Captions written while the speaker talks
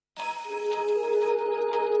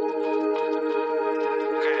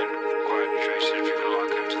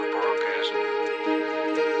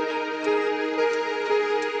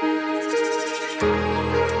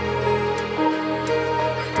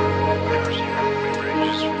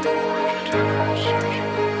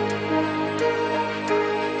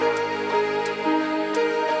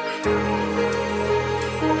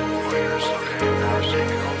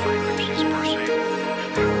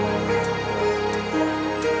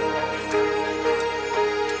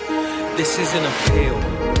This is an appeal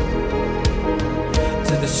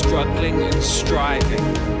to the struggling and striving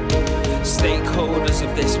stakeholders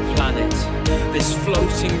of this planet, this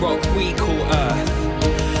floating rock we call Earth.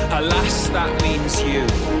 Alas, that means you.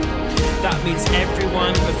 That means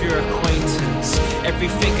everyone of your acquaintance, every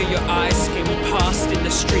figure your eyes skim past in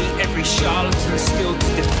the street, every charlatan still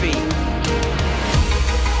to defeat.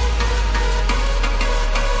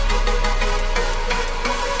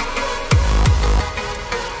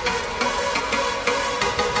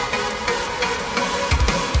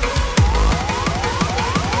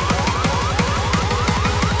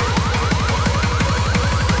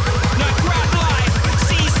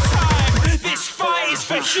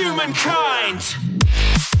 Humankind.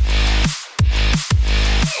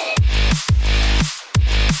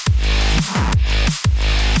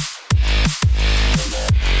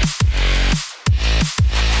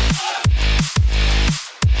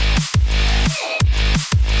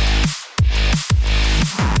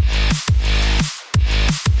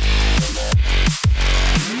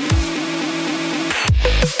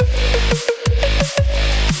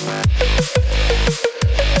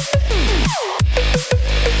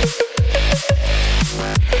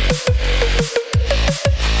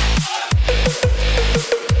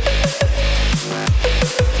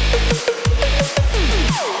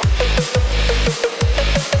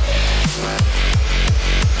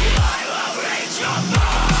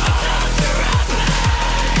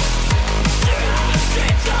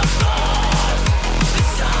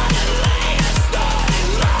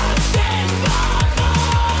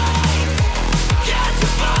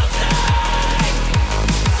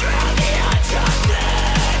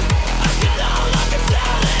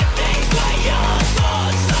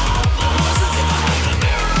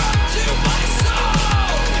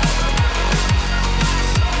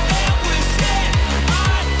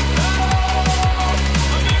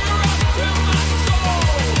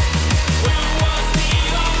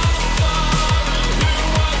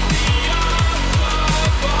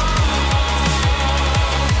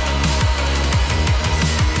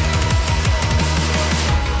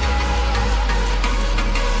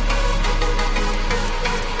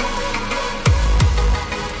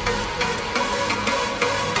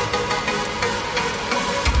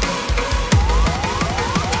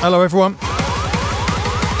 Hello everyone,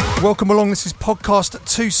 welcome along. This is podcast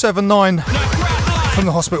 279 from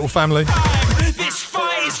the Hospital family. This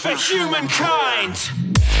fight is for humankind.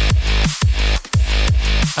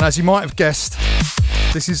 And as you might have guessed,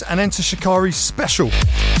 this is an Enter Shikari special.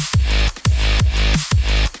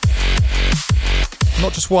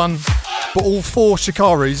 Not just one, but all four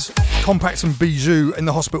Shikaris, Compact and Bijou, in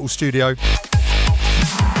the Hospital studio.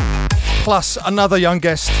 Plus another young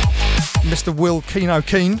guest, Mr. Will Keno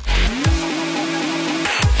Keen.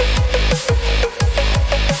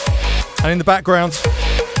 And in the background,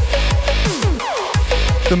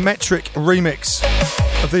 the Metric remix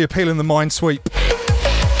of the Appeal in the Mind Sweep.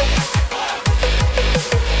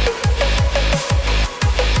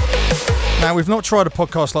 Now, we've not tried a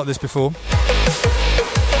podcast like this before.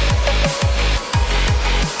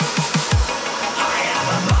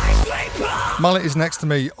 Mullet is next to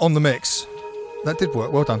me on the mix. That did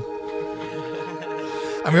work, well done.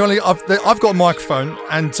 And I've got a microphone,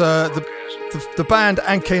 and the band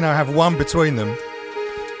and Keno have one between them.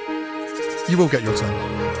 You will get your turn.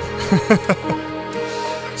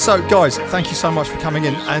 So, guys, thank you so much for coming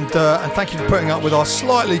in, and thank you for putting up with our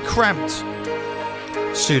slightly cramped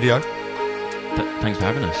studio. Thanks for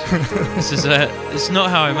having us. This is it's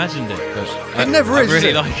not how I imagined it, but it never is. I really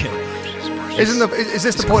is it? like it. Is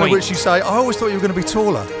this the point at which you say, "I always thought you were going to be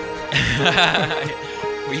taller"?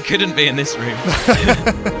 Well, you couldn't be in this room.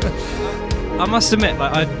 I must admit,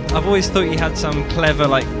 I've always thought you had some clever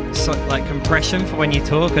compression for when you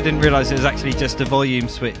talk. I didn't realise it was actually just a volume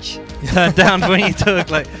switch turned down when you talk.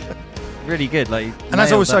 Really good. And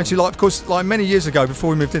as I was saying to you, of course, many years ago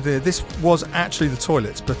before we moved in here, this was actually the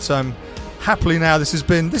toilets. But happily now, this has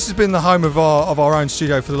been the home of our own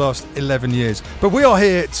studio for the last 11 years. But we are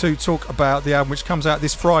here to talk about the album which comes out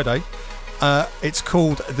this Friday. It's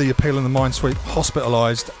called The Appeal in the Mind Sweep,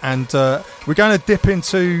 Hospitalised, and we're going to dip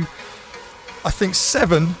into, I think,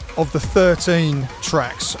 7 of the 13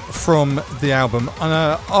 tracks from the album. And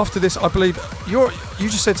after this, I believe you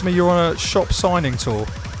just said to me you're on a shop signing tour.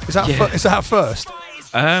 Is that first?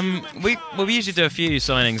 We usually do a few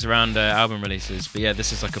signings around album releases, but yeah,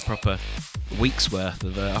 this is like a proper week's worth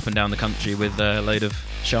of up and down the country with a load of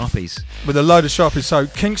Sharpies. So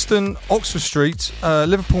Kingston, Oxford Street,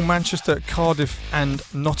 Liverpool, Manchester, Cardiff and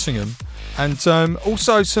Nottingham. And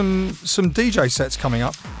also some DJ sets coming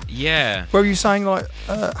up. Yeah. Where were you saying,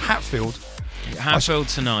 Hatfield? Hatfield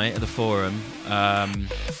tonight at the Forum,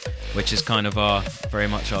 which is kind of very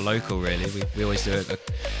much our local, really. We always do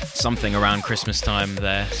something around Christmas time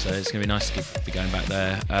there, so it's going to be nice to be going back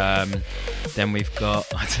there. Then we've got...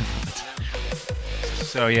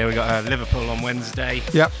 So yeah, we got Liverpool on Wednesday.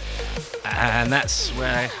 Yep. And that's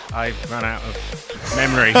where I run out of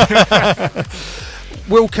memory.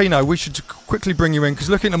 Will Keno, we should quickly bring you in, because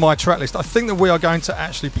looking at my track list, I think that we are going to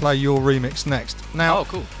actually play your remix next. Now, oh,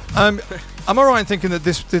 cool. Am I right in thinking that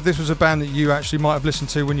this was a band that you actually might have listened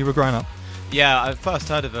to when you were growing up? Yeah, I first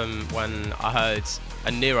heard of them when I heard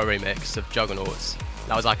a Nero remix of Juggernauts.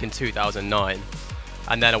 That was like in 2009.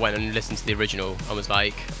 And then I went and listened to the original and was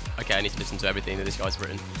like, okay, I need to listen to everything that this guy's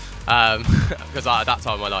written. Because at that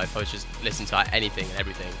time of my life, I was just listening to like, anything and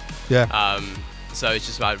everything. Yeah. So it's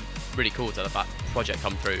just like really cool to have that project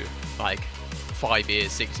come through like 5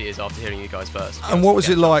 years, 6 years after hearing you guys first. And what was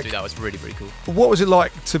it like? That was really, really cool. What was it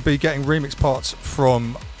like to be getting remix parts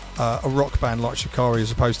from a rock band like Shikari,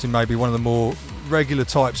 as opposed to maybe one of the more regular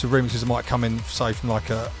types of remixes that might come in, say, from like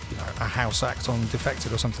a house act on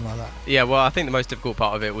Defected or something like that? Yeah, well, I think the most difficult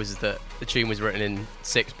part of it was that the tune was written in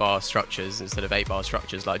 6-bar structures instead of 8-bar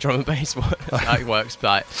structures like drum and bass works.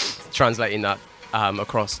 But translating that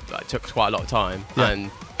across took quite a lot of time,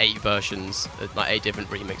 and 8 versions, like 8 different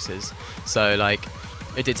remixes. So like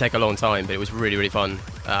it did take a long time, but it was really, really fun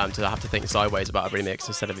to have to think sideways about a remix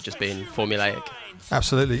instead of it just being formulaic.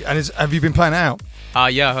 Absolutely. And have you been playing it out?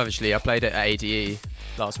 Yeah, I have actually. I played it at ADE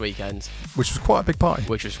last weekend, which was quite a big party.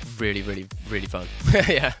 Which was really, really, really fun.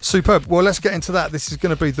 Yeah. Superb. Well, let's get into that. This is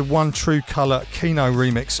going to be the One True Colour Keno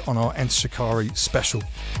remix on our Enter Shikari special.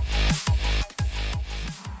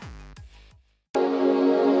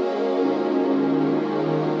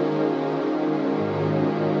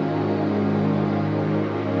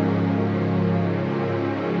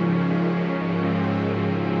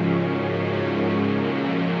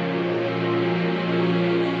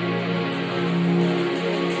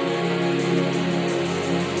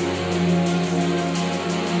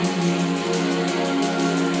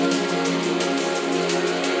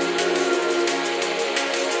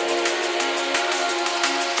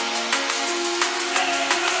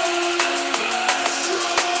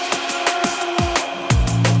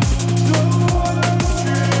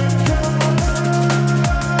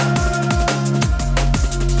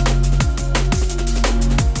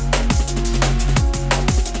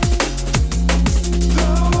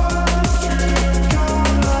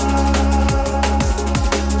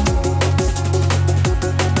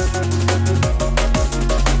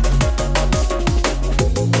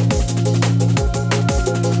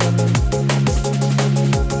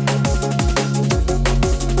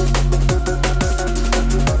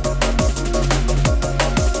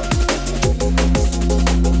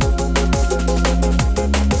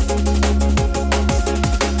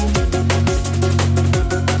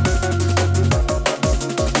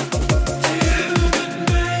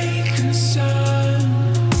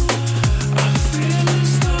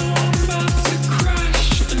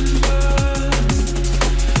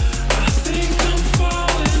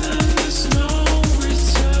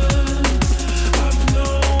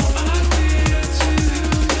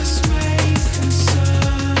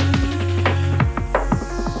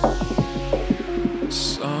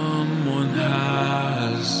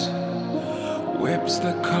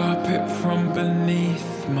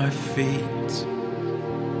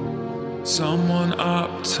 Someone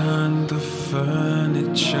upturned the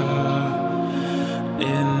furniture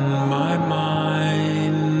in my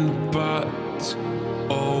mind, but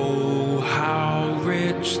oh, how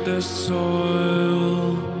rich the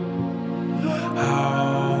soil,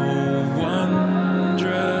 how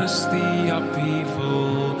wondrous the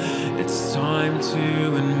upheaval. It's time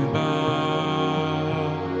to embark,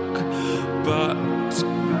 but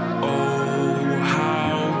oh,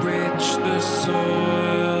 how rich the soil.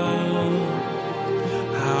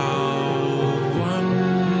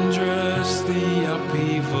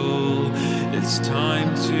 It's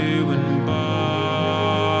time to embark,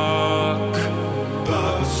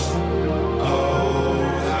 but oh,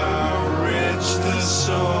 how rich the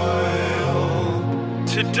soil.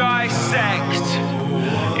 To dissect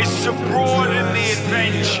is to broaden the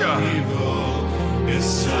adventure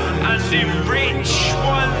and enrich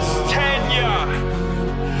one's tenure.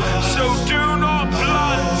 So do not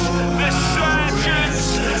blunt the surgeon's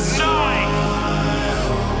knife.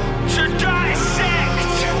 To dissect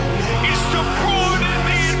to broaden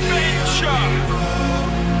the adventure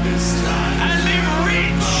and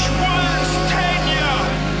enrich one's tenure.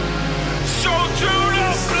 So do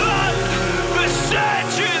not blunt the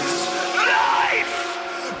surgeon's life.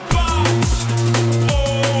 But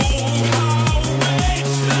oh, how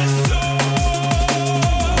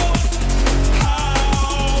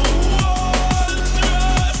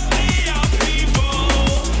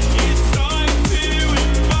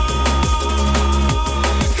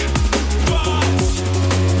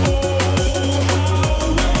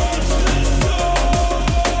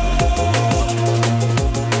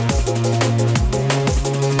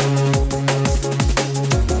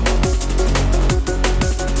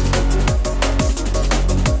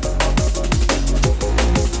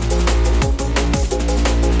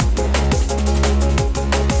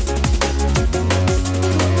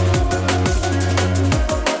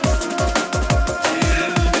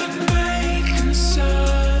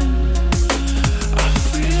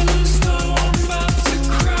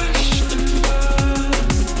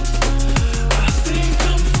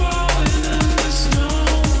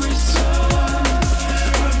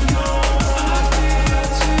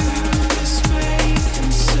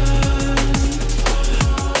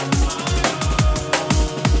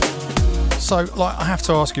So, like, I have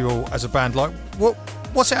to ask you all as a band, like,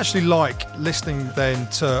 what's it actually like listening then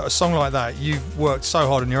to a song like that? You've worked so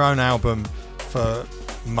hard on your own album for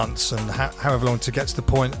months and however long to get to the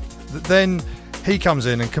point that then he comes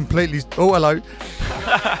in and completely... Oh, hello.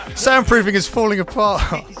 Soundproofing is falling apart.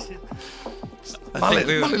 Mullet,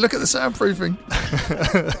 look at the soundproofing.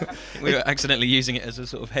 We were accidentally using it as a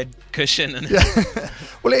sort of head cushion. And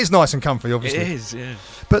Well, it is nice and comfy, obviously. It is, yeah.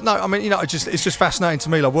 But no, I mean, it's just fascinating to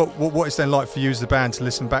me, like, what it's then like for you as the band to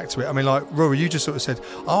listen back to it. I mean, like, Rory, you just sort of said,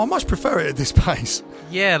 I much prefer it at this pace.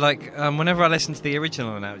 Yeah, like, whenever I listen to the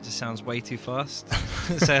original now, it just sounds way too fast.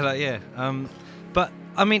 So, like, yeah. But,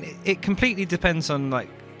 I mean, it completely depends on, like,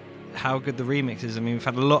 how good the remix is. I mean, we've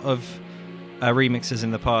had a lot of remixes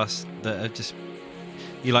in the past that are just...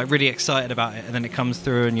 You're like really excited about it, and then it comes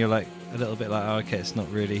through, and you're like a little bit like, oh, okay, it's not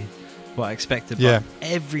really what I expected. But Yeah.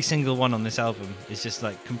 every single one on this album is just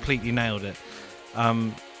like completely nailed it. I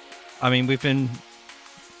mean, we've been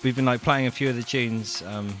like playing a few of the tunes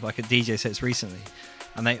like at DJ sets recently,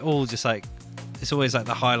 and they all just like, it's always like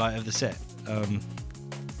the highlight of the set.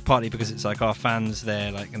 Partly because it's like our fans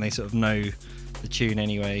there, like, and they sort of know the tune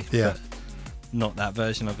anyway. Yeah. But not that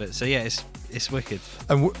version of it. So yeah, it's wicked.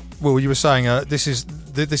 And Will, you were saying this is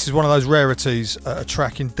one of those rarities, a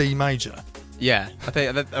track in D major. Yeah, I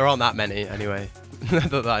think there aren't that many anyway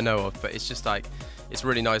that I know of, but it's just like, it's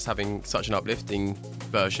really nice having such an uplifting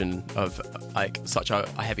version of like such a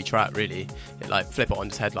heavy track, really. It, like, flip it on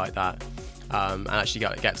its head like that, and actually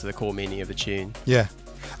get to the core meaning of the tune. Yeah.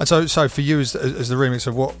 And so for you as the remix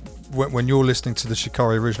of when you're listening to the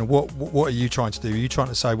Shikari original, what are you trying to do? Are you trying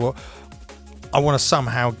to say, well, I want to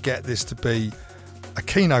somehow get this to be a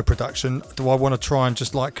Kino production? Do I want to try and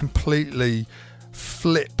just like completely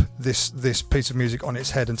flip this piece of music on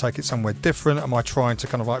its head and take it somewhere different? Am I trying to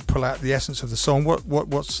kind of like pull out the essence of the song?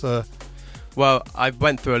 What's the... Well, I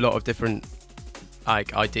went through a lot of different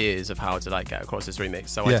like ideas of how to like get across this remix.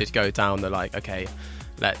 So Yeah. I did go down the like, okay,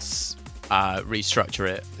 let's restructure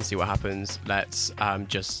it and see what happens. Let's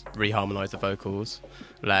just reharmonize the vocals.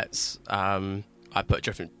 Let's I put a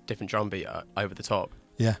different drum beat over the top.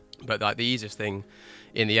 Yeah. But like the easiest thing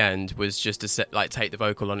in the end was just to take the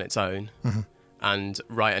vocal on its own and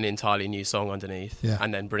write an entirely new song underneath, Yeah.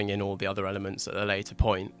 and then bring in all the other elements at a later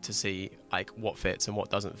point to see like what fits and what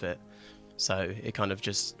doesn't fit. So it kind of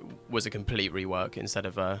just was a complete rework instead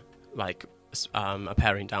of a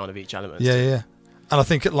paring down of each element. Yeah. And I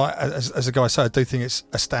think, like, as the guy said, I do think it's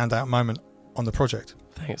a standout moment on the project.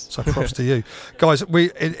 Thanks. So props to you guys.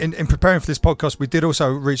 We in preparing for this podcast, we did also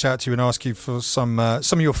reach out to you and ask you for some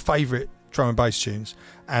of your favourite drum and bass tunes,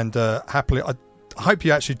 and happily I hope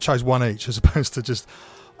you actually chose one each as opposed to just...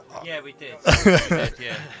 Yeah, we did.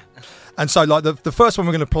 Yeah. And so, like, the first one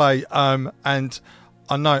we're going to play, and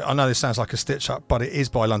I know this sounds like a stitch up, but it is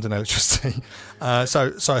by London Electricity.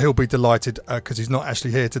 So he'll be delighted because he's not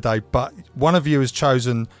actually here today. But one of you has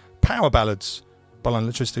chosen Power Ballads by London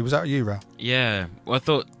Electricity. Was that you, Ral? Yeah. Well, I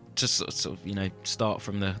thought just sort of start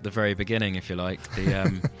from the very beginning, if you like.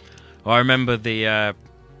 The well, I remember the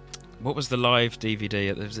what was the live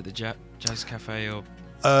DVD? Was it the Jazz Cafe or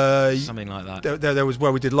something like that? There was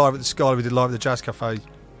where we did live at the Scala, we did live at the Jazz Cafe.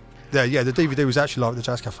 Yeah, the DVD was actually live at the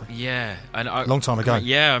Jazz Cafe. Yeah, and long time ago.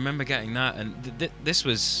 Yeah, I remember getting that, and this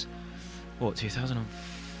was what,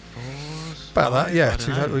 2004? About that, yeah,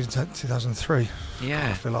 2000, 2003. Yeah, God,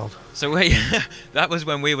 I feel old. So that was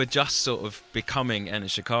when we were just sort of becoming Enter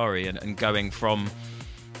Shikari and going from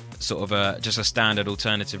sort of just a standard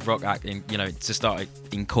alternative rock act, to start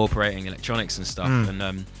incorporating electronics and stuff,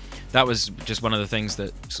 and that was just one of the things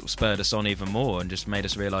that sort of spurred us on even more and just made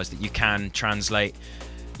us realise that you can translate,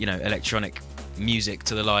 electronic music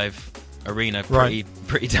to the live arena pretty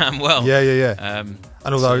damn well. Yeah.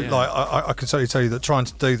 And although, I can certainly tell you that trying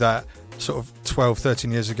to do that sort of 12,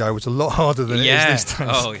 13 years ago was a lot harder than it is these days.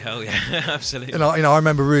 Oh, hell yeah, absolutely. I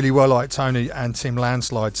remember really well, like, Tony and Tim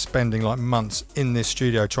Landslide spending like months in this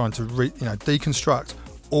studio trying to deconstruct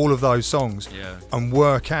all of those songs and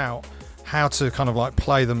work out how to kind of like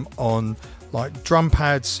play them on like drum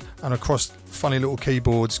pads and across funny little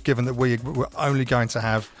keyboards, given that we were only going to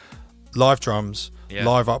have live drums,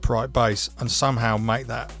 live upright bass, and somehow make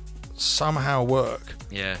that somehow work.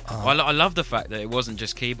 Yeah. Well, I love the fact that it wasn't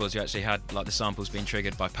just keyboards. You actually had like the samples being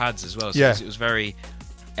triggered by pads as well. So it was very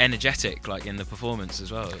energetic, like in the performance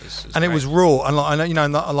as well. It was raw, and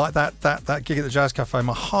like that gig at the Jazz Cafe,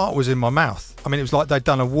 my heart was in my mouth. I mean, it was like they'd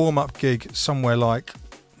done a warm-up gig somewhere like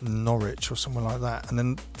Norwich or somewhere like that, and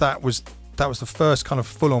then that was the first kind of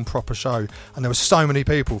full-on proper show, and there were so many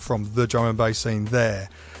people from the drum and bass scene there.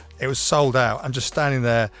 It was sold out, and just standing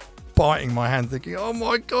there biting my hand, thinking, "Oh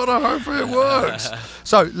my God, I hope it works."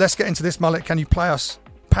 So let's get into this, Mullet. Can you play us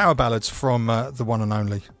power ballads from the one and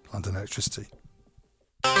only London Electricity?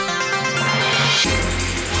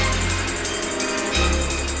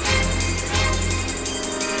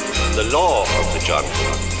 The law of the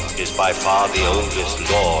jungle is by far the oldest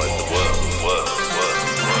law in the world.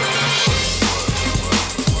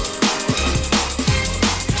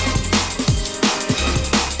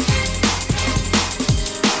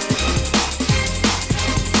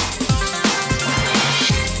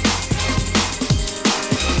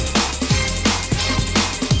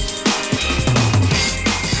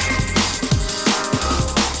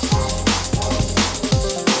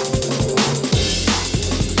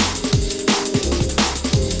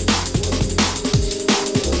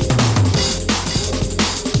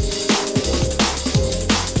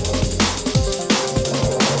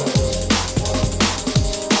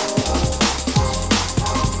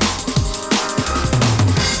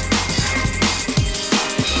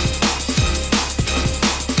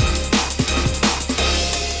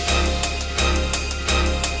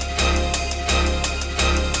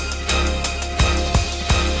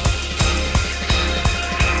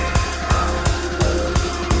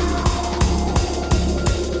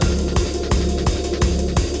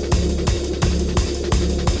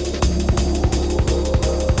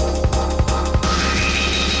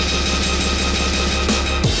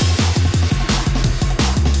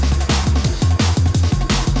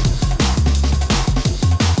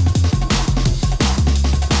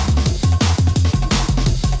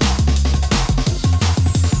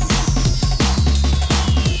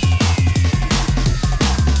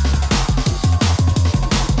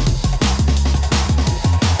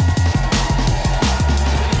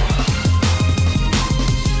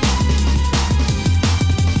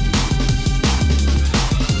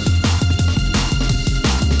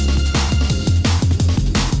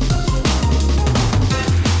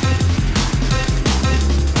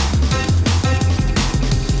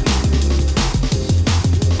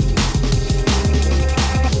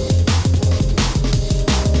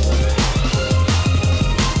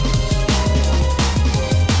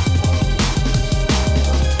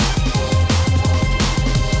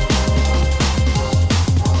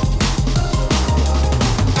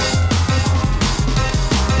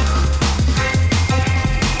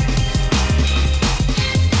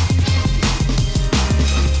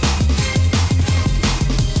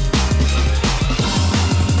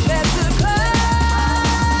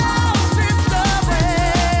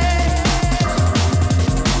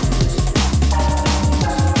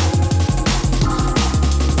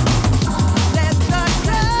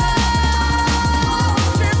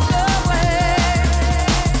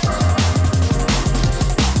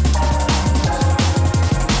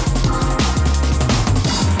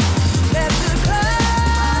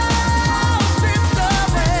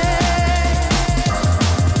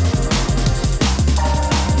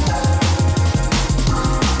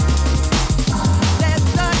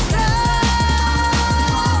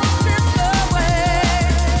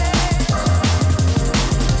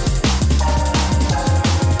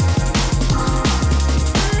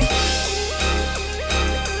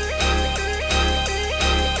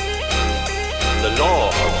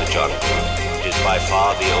 by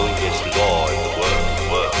far the oldest law in the world.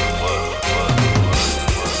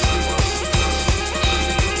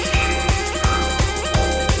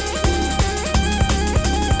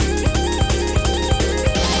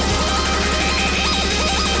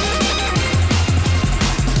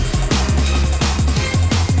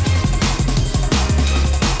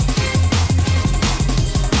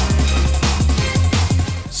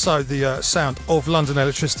 So the sound of London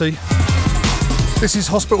Electricity. This is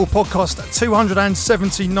Hospital Podcast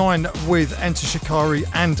 279 with Enter Shikari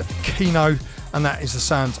and Kino, and that is the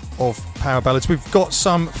sound of Power Ballads. We've got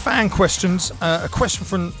some fan questions. A question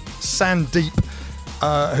from Sandeep,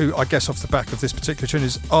 who I guess off the back of this particular tune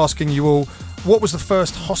is asking you all, what was the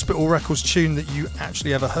first Hospital Records tune that you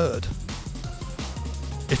actually ever heard?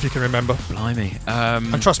 If you can remember. Blimey.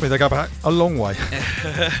 And trust me, they go back a long way.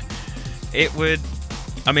 It would...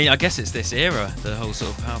 I mean, I guess it's this era, the whole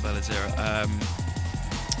sort of Power Ballads era.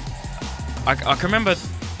 I can remember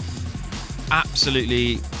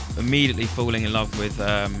absolutely, immediately falling in love with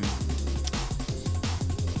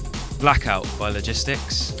Blackout by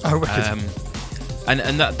Logistics. Oh, wicked.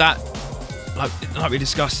 And that like we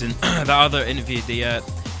discussed in that other interview,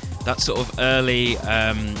 that sort of early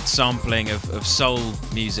sampling of soul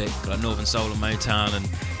music, like Northern Soul and Motown, and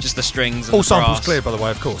just the strings and all the samples brass. clear, by the way,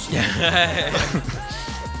 of course. Yeah.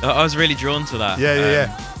 I was really drawn to that. Yeah.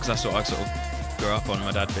 Because that's what I sort of grew up on,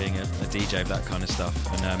 my dad being a DJ of that kind of stuff.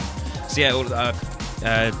 And So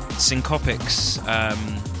yeah, Syncopics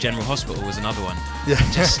General Hospital was another one. Yeah.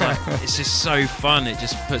 Just like, it's just so fun. It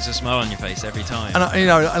just puts a smile on your face every time. And you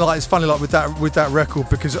know, like it's funny, like with that record,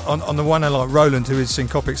 because on the one hand, like Roland, who is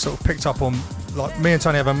Syncopics, sort of picked up on, like, me and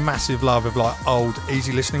Tony have a massive love of like old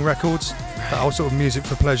easy listening records, that old sort of music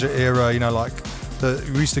for pleasure era. You know, like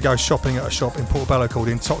we used to go shopping at a shop in Portobello called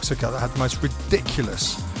Intoxica that had the most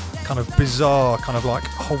ridiculous, kind of bizarre, kind of like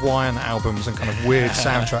Hawaiian albums and kind of weird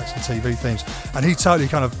soundtracks and TV themes, and he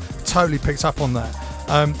totally picked up on that.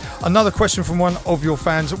 Another question from one of your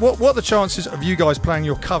fans: What are the chances of you guys playing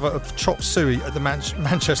your cover of Chop Suey at the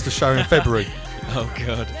Manchester show in February? Oh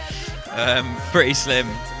God, pretty slim.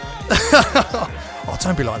 Oh,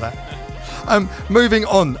 don't be like that. Moving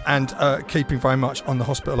on, and keeping very much on the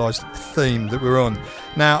hospitalised theme that we're on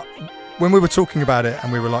now. When we were talking about it,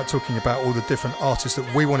 and we were like talking about all the different artists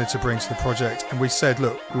that we wanted to bring to the project, and we said,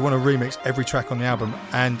 look, we want to remix every track on the album.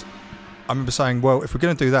 And I remember saying, well, if we're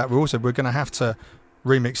going to do that, we're going to have to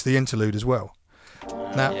remix the interlude as well.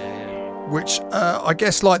 Now, which I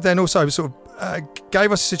guess like then also sort of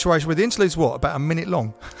gave us a situation where the interlude's about a minute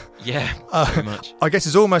long. Yeah, pretty much. I guess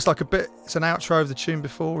it's almost like it's an outro of the tune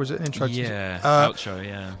before, or is it an intro? Outro,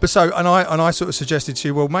 yeah. But so, and I sort of suggested to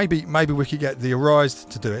you, well, maybe we could get the Arise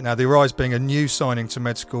to do it. Now, the Arise being a new signing to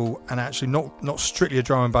Med School, and actually not strictly a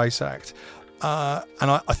drum and bass act.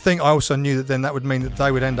 And I think I also knew that then that would mean that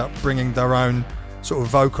they would end up bringing their own sort of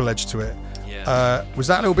vocal edge to it. Yeah. Was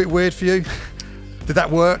that a little bit weird for you? Did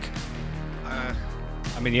that work?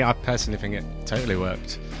 I mean, yeah, I personally think it totally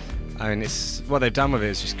worked. I mean, it's what they've done with it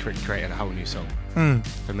is just created a whole new song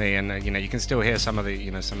for me. And you can still hear some of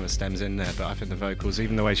the stems in there, but I think the vocals,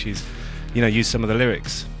 even the way she's used some of the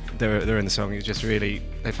lyrics, they're in the song. It's just really,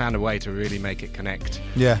 they found a way to really make it connect.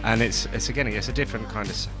 Yeah. And it's a different kind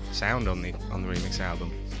of sound on the remix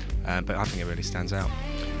album, but I think it really stands out.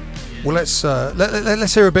 Well, let's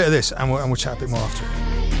hear a bit of this, and we'll chat a bit more after it.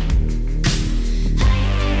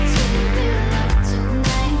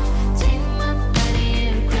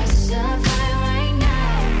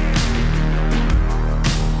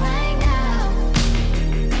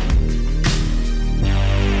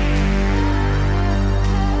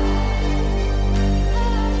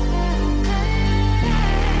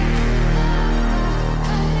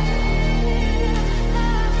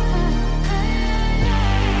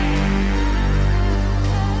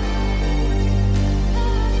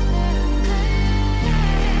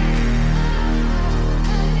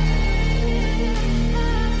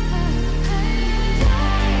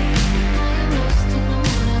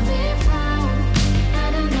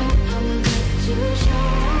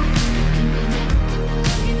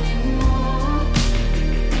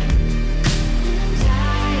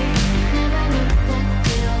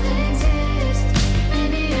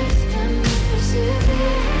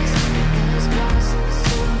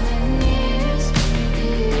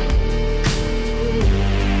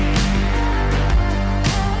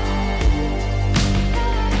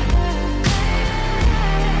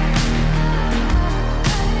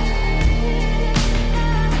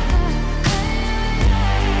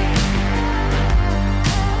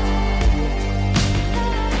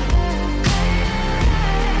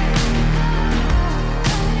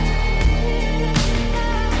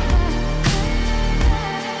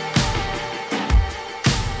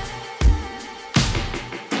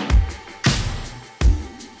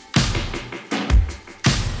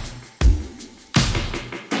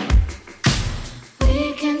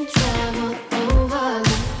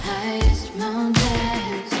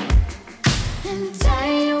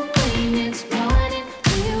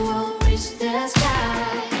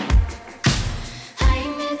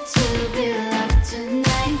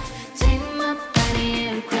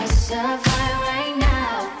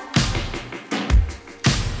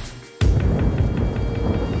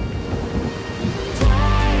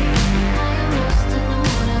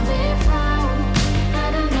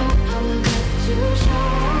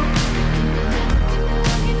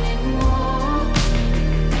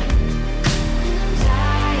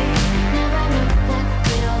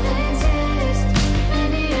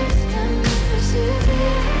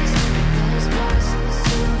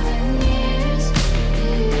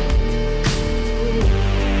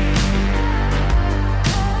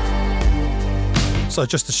 So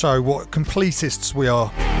just to show what completists we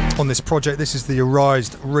are on this project, this is the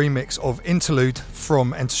Arised remix of Interlude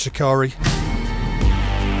from Enter Shikari.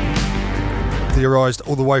 The Arised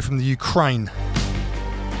all the way from the Ukraine.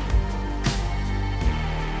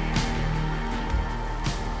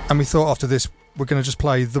 And we thought after this we're going to just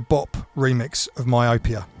play the Bop remix of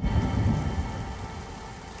Myopia.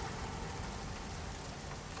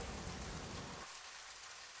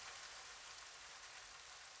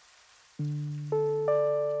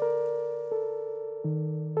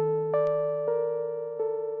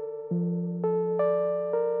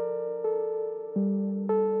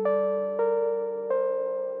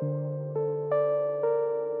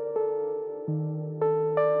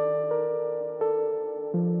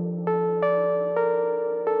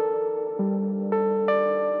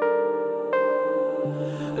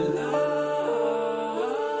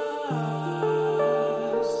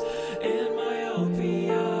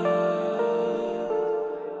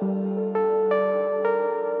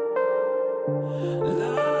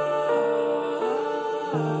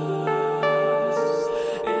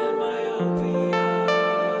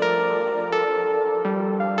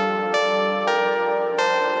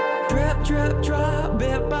 drop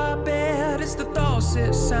bit by bit. It's the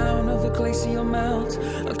dulcet sound of the glacial melt,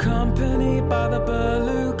 accompanied by the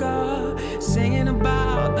beluga, singing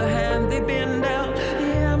about the hand they've been dealt. The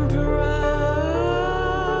emperor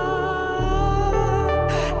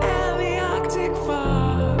and the Arctic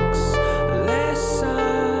fox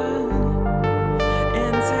listen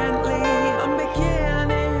intently. I'm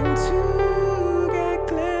beginning to get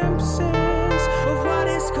glimpses of what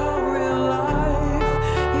is called real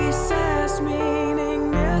life. He says meaning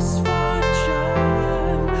misfortune.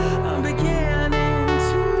 I'm beginning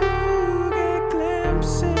to get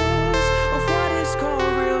glimpses of what is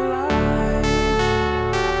called real life.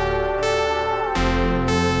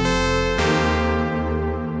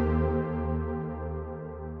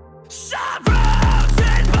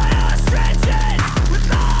 Surrounded by our stretches with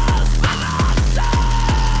most of our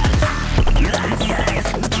souls. Let's get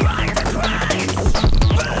trying to craze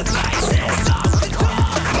for the faces of the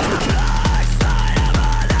dawn. Looks like I'm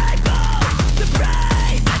unable to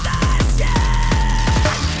breathe in the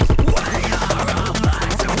skin. We are all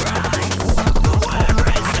black to race, but where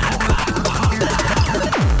is that backbone?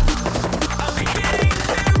 I'm beginning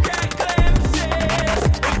to get glimpses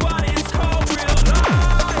of what is called real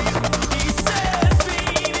life. He says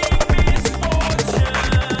meaning misfortune.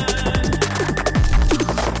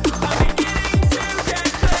 I'm beginning to get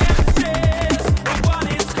glimpses of what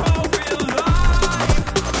is called real life.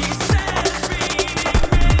 He says meaning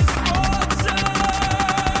misfortune.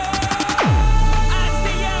 As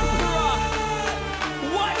the emperor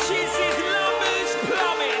watches his numbers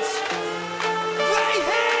plummet, they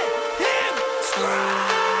hear him scream.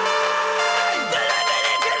 The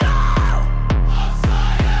limited law of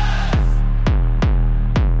science.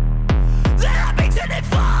 The Abington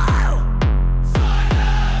file.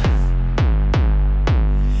 Silence.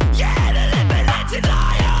 Yeah, the limited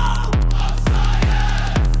denial of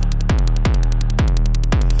science.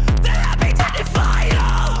 The Abington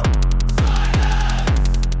file. Silence.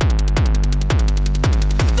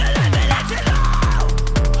 The limited denial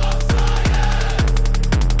of science.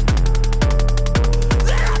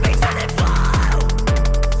 The Abington file.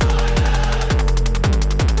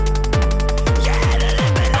 Yeah, the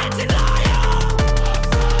limited denial of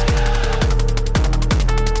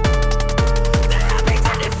the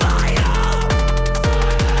Abington file.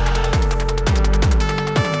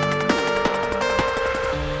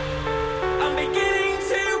 I'm beginning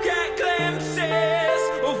to get glimpses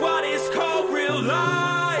of what is called real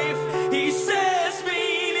life. He says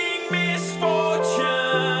meaning misfortune.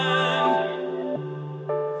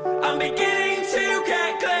 I'm beginning to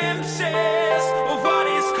get glimpses of what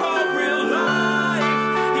is called real life.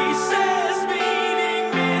 He says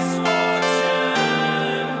meaning misfortune.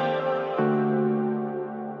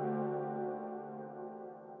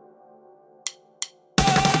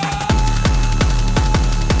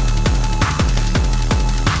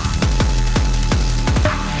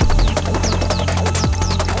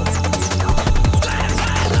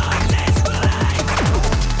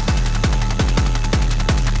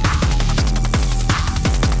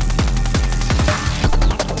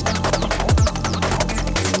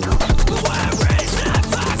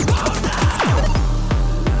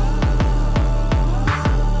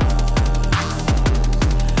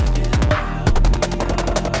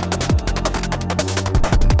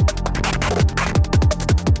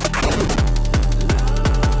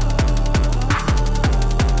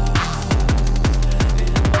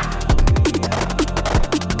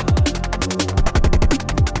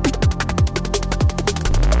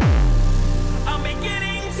 I'm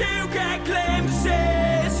beginning to get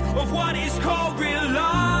glimpses of what is called real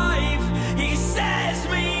life. He says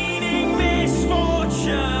meaning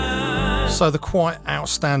misfortune. So the quite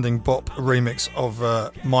outstanding bop remix of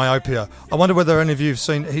Myopia. I wonder whether any of you have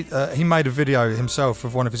seen. He made a video himself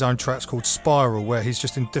of one of his own tracks called Spiral, where he's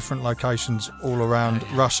just in different locations all around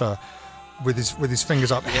Russia, with his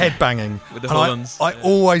fingers up, headbanging. With the And horns. I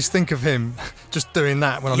always think of him just doing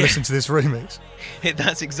that when I'm Yeah. listening to this remix.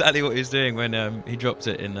 That's exactly what he was doing when he dropped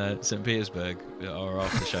it in St. Petersburg at our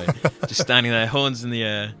after show. Just standing there, horns in the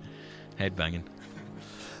air, headbanging.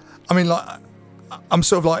 I mean, like, I'm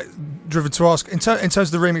sort of like driven to ask, in terms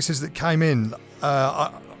of the remixes that came in,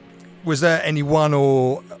 was there any one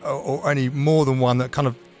or any more than one that kind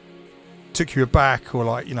of took you aback, or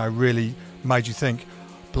like, you know, really made you think,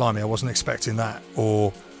 blimey, I wasn't expecting that?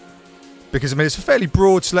 Or because I mean, it's a fairly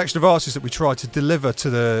broad selection of artists that we try to deliver to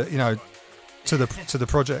the, you know, to the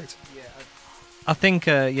project. I think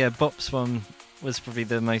Bop's one was probably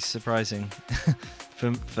the most surprising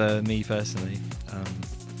for me personally.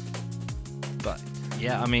 But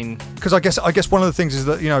Yeah, I mean, because I guess one of the things is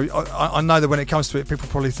that, you know, I know that when it comes to it, people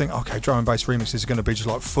probably think, okay, drum and bass remixes are going to be just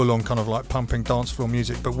like full on kind of like pumping dance floor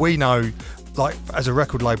music, but we know, like as a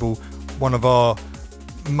record label, one of our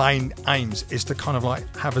main aims is to kind of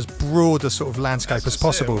like have as broad a sort of landscape as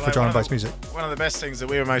possible for drum and bass music. One of the best things that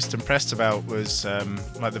we were most impressed about was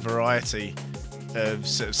like the variety of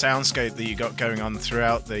sort of soundscape that you got going on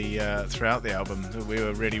throughout the album. We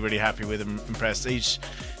were really happy with and impressed.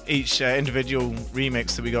 Each individual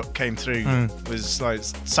remix that we got came through was like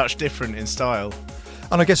such different in style.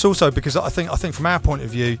 And I guess also because I think from our point of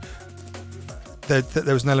view,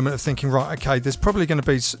 there was an element of thinking, right, okay, there's probably going to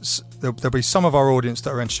be there'll be some of our audience that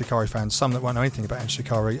are Enter Shikari fans, some that won't know anything about Enter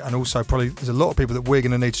Shikari, and also probably there's a lot of people that we're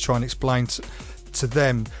going to need to try and explain to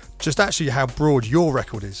them just actually how broad your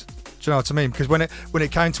record is. Do you know what I mean? Because when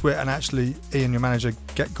it came to it, and actually Ian, your manager,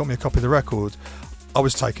 got me a copy of the record, I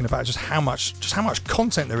was taken aback just how much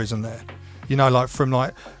content there is in there. You know, like from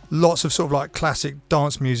like lots of sort of like classic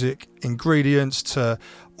dance music ingredients to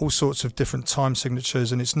all sorts of different time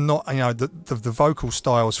signatures, and it's not, you know, the vocal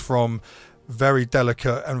styles from very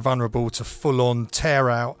delicate and vulnerable to full on tear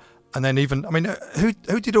out, and then even, I mean,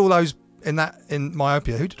 who did all those in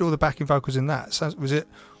Myopia? Who did all the backing vocals in that? So was it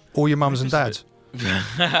all your mums and dads?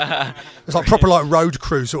 It's like proper like road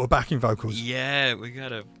crew sort of backing vocals. Yeah, we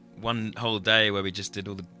had one whole day where we just did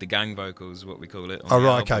all the gang vocals, what we call it. Oh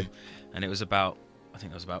right, okay. And it was about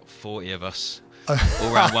 40 of us.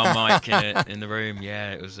 All around one mic in the room.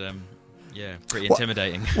 Yeah, it was pretty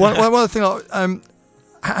intimidating. One thing,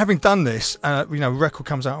 having done this, you know, record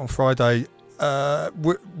comes out on Friday.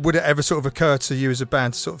 Would it ever sort of occur to you as a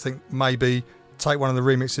band to sort of think maybe take one of the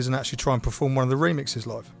remixes and actually try and perform one of the remixes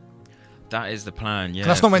live? That is the plan. Yeah, and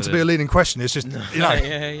that's not meant to be a leading question. It's just you know,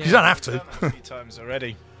 you don't have to. We've done that a few times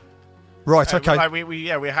already. Right, okay. Like we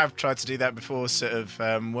have tried to do that before, sort of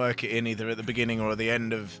work it in either at the beginning or at the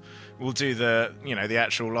end of. We'll do the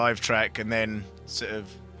actual live track and then sort of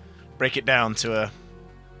break it down to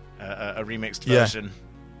a remixed version.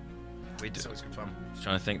 It's always good fun. I was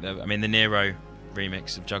trying to think that, I mean, the Nero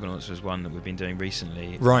remix of Juggernauts was one that we've been doing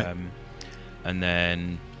recently. Right. And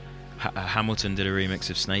then Hamilton did a remix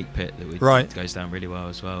of Snake Pit that goes down really well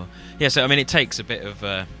as well. Yeah, so I mean, it takes a bit of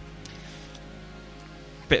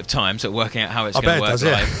time sort of working out how it's going to work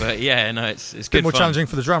live, but yeah, no, it's good. A bit more challenging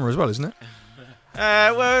for the drummer as well, isn't it?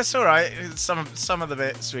 Well, it's all right. Some of the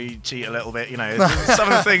bits we cheat a little bit, you know.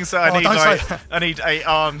 Some of the things that I need 8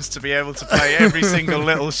 arms to be able to play every single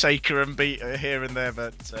little shaker and beat here and there,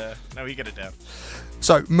 but no, we get it down.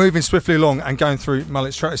 So, moving swiftly along and going through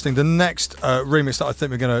Mullet's track listing, the next remix that I think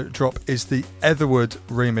we're going to drop is the Etherwood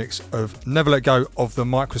remix of Never Let Go of the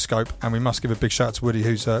Microscope, and we must give a big shout out to Woody,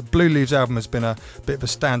 whose Blue Leaves album has been a bit of a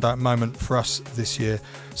standout moment for us this year.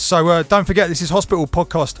 So, don't forget, this is Hospital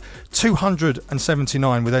Podcast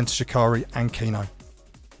 279 with Enter Shikari and Kino.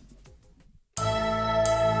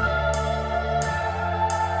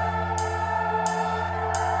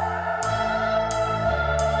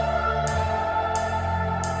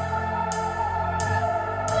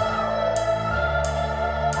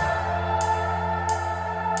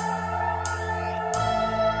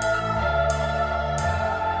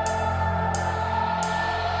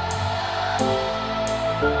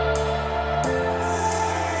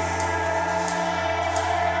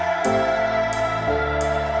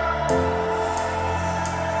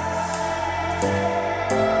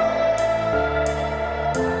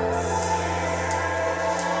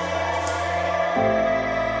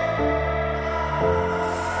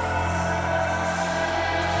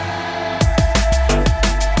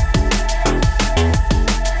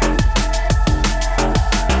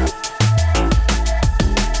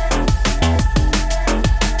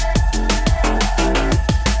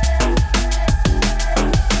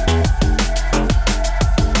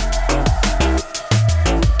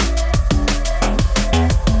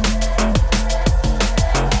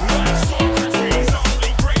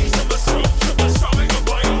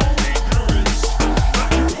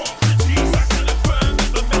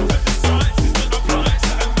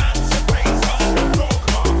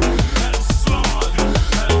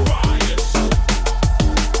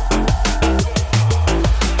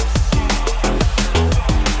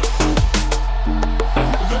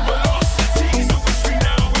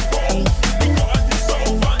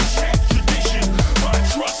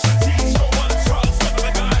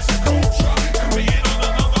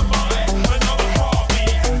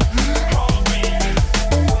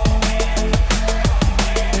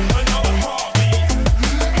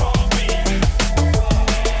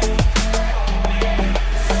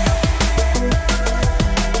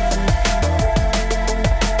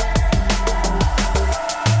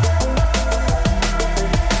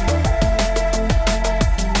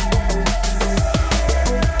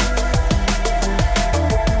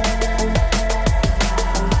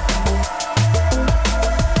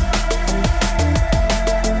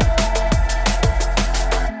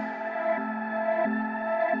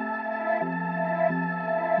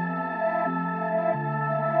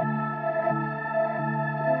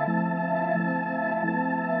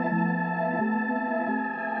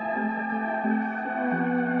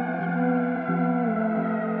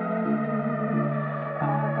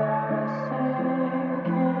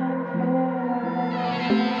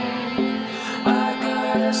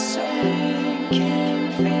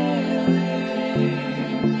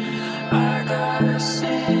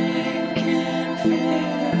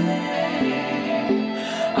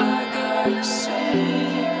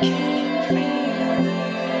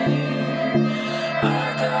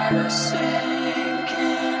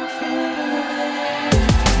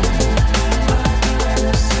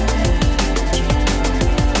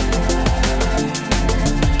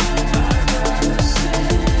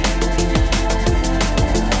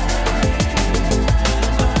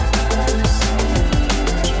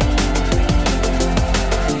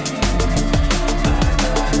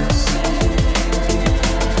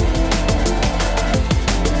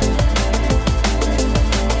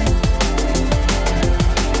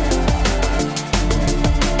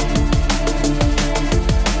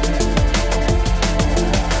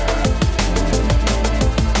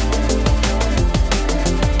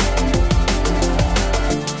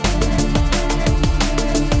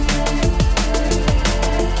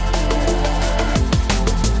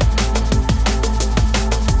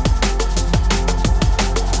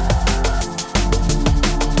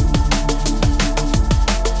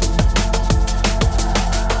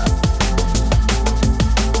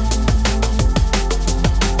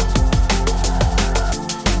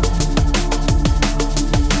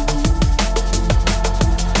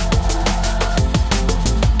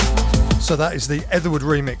 So that is the Etherwood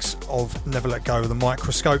remix of Never Let Go of the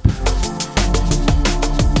Microscope.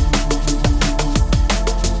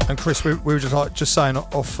 And Chris, we were just saying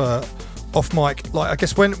off mic, like I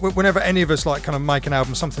guess whenever any of us like kind of make an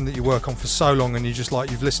album, something that you work on for so long, and you just like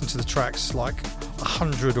you've listened to the tracks like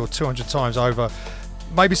 100 or 200 times over,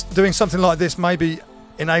 maybe doing something like this maybe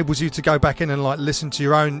enables you to go back in and like listen to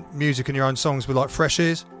your own music and your own songs with like fresh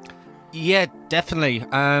ears. Yeah, definitely.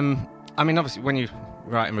 I mean, obviously, when you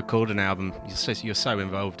write and record an album, you're so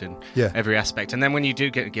involved in every aspect, and then when you do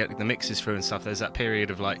get the mixes through and stuff, there's that period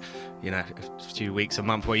of like, you know, a few weeks, a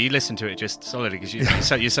month where you listen to it just solidly because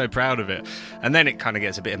you're so proud of it, and then it kind of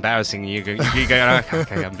gets a bit embarrassing. You go,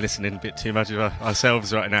 okay, I'm listening a bit too much of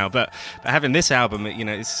ourselves right now, but having this album, you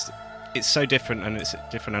know, it's so different, and it's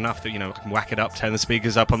different enough that, you know, I can whack it up, turn the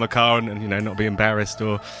speakers up on the car, and you know, not be embarrassed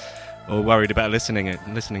or worried about listening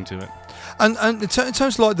to it. And in terms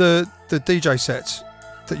of like the DJ sets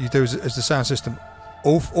that you do as the sound system,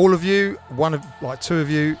 all of you, two of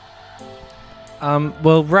you?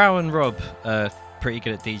 Well, Rao and Rob are pretty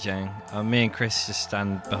good at DJing. Me and Chris just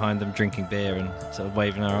stand behind them drinking beer and sort of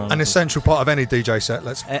waving our arms. An essential part of any DJ set.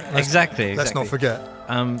 Exactly. Let's not forget.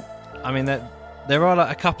 I mean, there are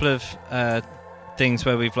like a couple of things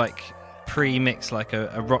where we've like pre-mixed like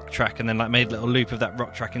a rock track and then like made a little loop of that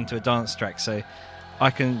rock track into a dance track, so I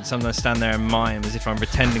can sometimes stand there and mime as if I'm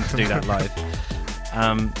pretending to do that live.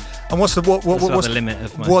 And what's the limit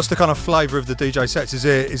of what's the kind of flavour of the DJ sets? Is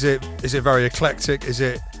it very eclectic? Is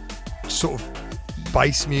it sort of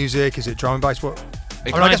bass music? Is it drum and bass? What?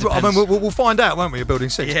 We'll find out, won't we? At Building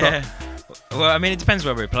 6. Yeah. Well, I mean, it depends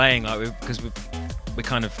where we're playing. Like, because we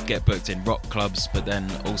kind of get booked in rock clubs, but then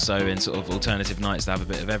also in sort of alternative nights to have a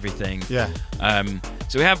bit of everything. Yeah.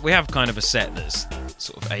 So we have kind of a set that's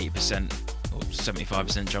sort of 80% or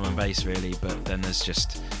 75% drum and bass, really, but then there's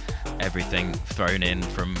just everything thrown in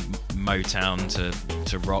from Motown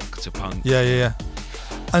to rock to punk. Yeah.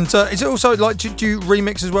 And is it also like, do you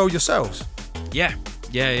remix as well yourselves? Yeah.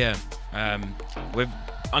 We're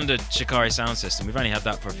under Shikari Sound System. We've only had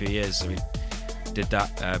that for a few years, so we did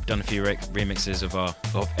that. Done a few remixes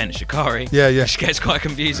of Enter Shikari. Yeah. Which gets quite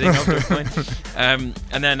confusing after a point.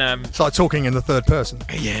 And then it's like talking in the third person.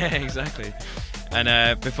 Yeah, exactly.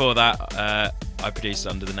 And before that, I produced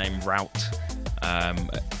under the name Route.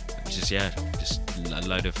 Which is just a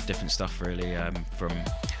load of different stuff, really, from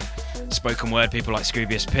spoken word people like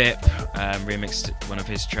Scroobius Pip, remixed one of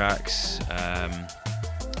his tracks. I'm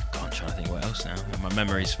trying to think what else now. My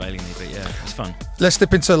memory's failing me, but yeah, it's fun. Let's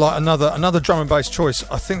dip into like another drum and bass choice.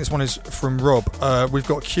 I think this one is from Rob. We've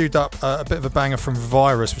got queued up a bit of a banger from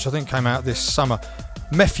Virus, which I think came out this summer.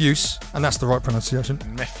 Mefjus, and that's the right pronunciation.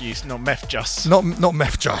 Mefjus, not Mefjus. Not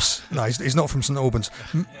Mefjus. No, he's not from St Albans.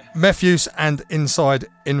 Mefjus and Inside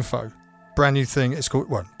Info. Brand new thing. It's called,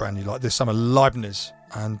 well, brand new like this summer, Leibniz,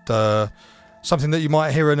 and something that you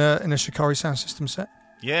might hear in a Shikari Sound System set.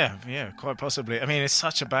 Yeah, quite possibly. I mean, it's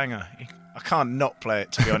such a banger. I can't not play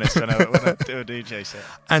it, to be honest, when I do a DJ set.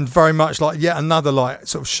 And very much like yet another like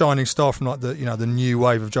sort of shining star from like the new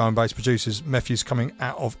wave of drum and bass producers. Mefjus coming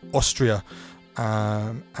out of Austria.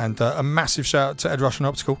 And a massive shout out to Ed Rush and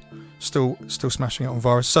Optical, still smashing it on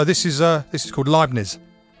Virus. So this is called Leibniz.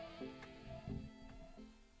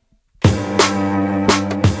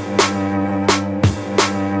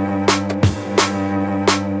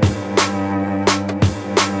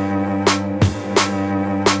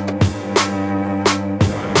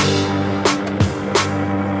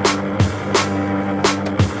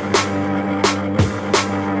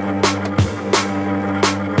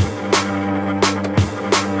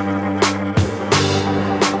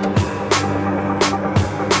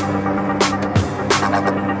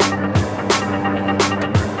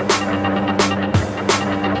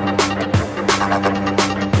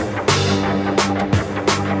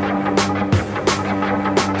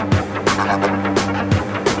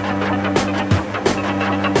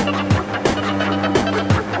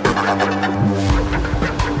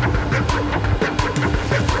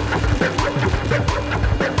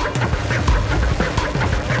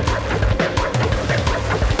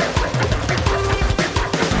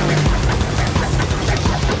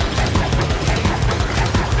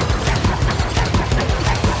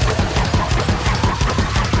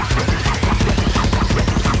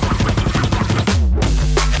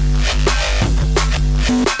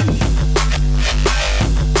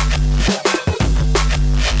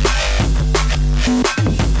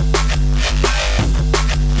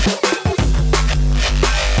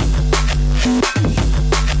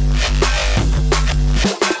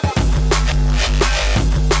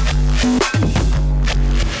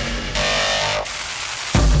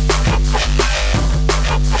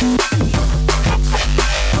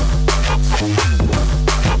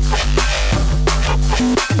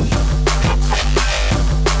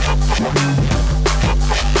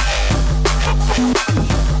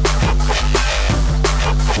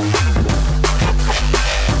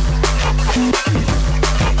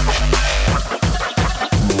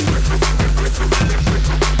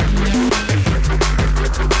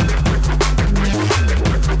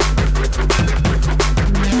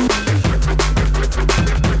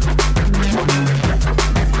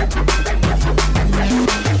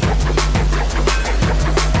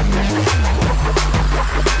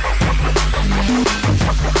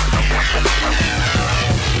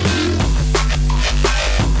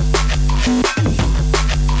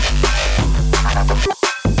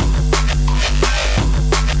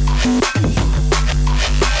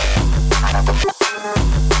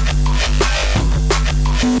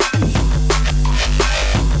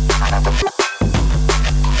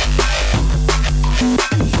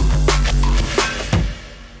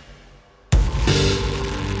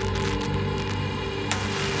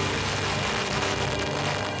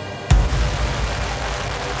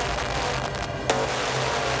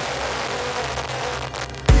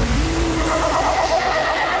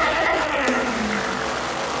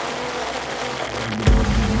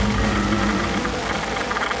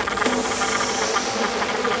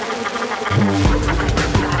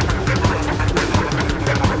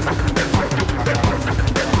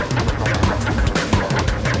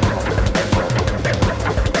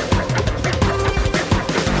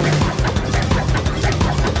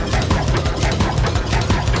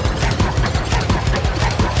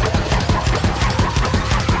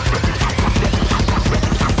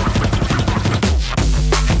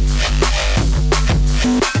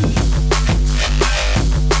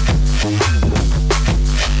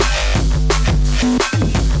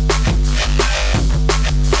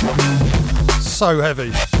 so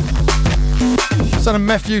heavy. Son of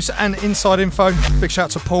Meth Use and Inside Info. Big shout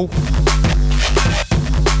to Paul.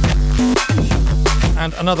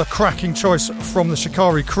 And another cracking choice from the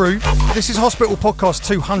Shikari crew. This is Hospital Podcast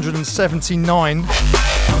 279.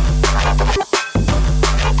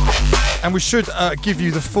 And we should give you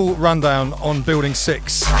the full rundown on Building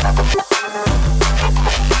 6.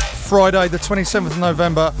 Friday, the 27th of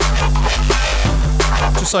November.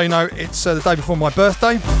 Just so you know, it's the day before my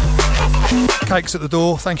birthday. Cake's at the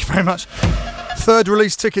door, thank you very much. Third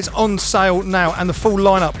release tickets on sale now, and the full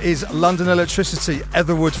lineup is London Electricity,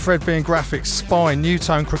 Etherwood, Fred V and Graphics, Spine,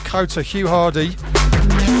 Newtone, Krakota, Hugh Hardy,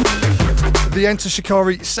 the Enter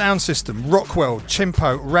Shikari Sound System, Rockwell,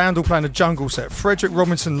 Chimpo, Randall playing a jungle set, Frederick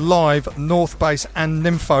Robinson Live, North Bass and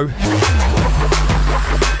Nympho.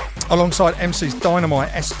 Alongside MCs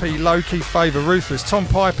Dynamite, SP, Loki, Favour, Ruthless, Tom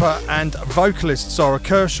Piper and vocalists Zara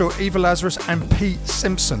Kershaw, Eva Lazarus and Pete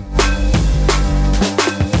Simpson.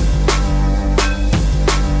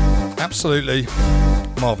 Absolutely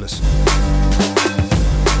marvellous.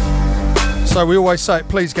 So we always say,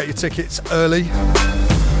 please get your tickets early.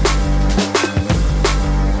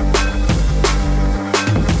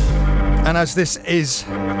 And as this is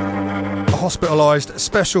a hospitalised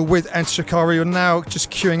special with Enter Shikari, you're now just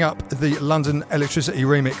queuing up the London Electricity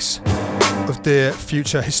remix of Dear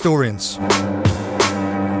Future Historians.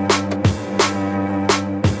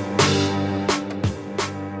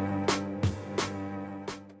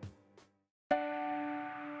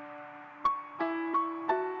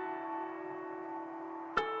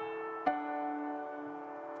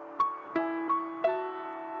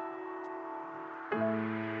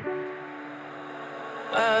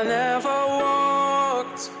 I never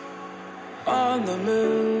walked on the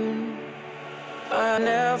moon. I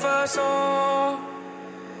never saw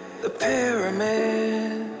the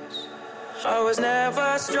pyramids. I was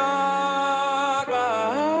never struck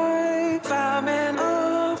by famine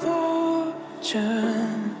or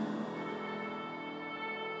fortune.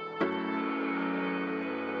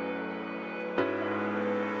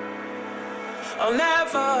 I'll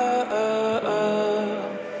never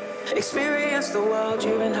experience the world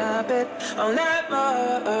you inhabit. I'll never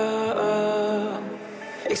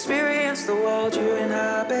experience the world you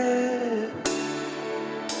inhabit.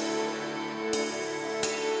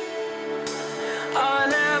 I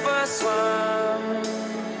never swam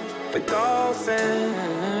with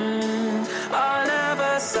dolphins. I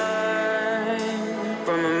never sang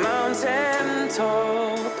from a mountain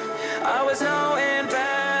top. I was no inventor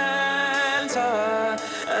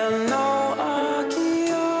and no archaeologist.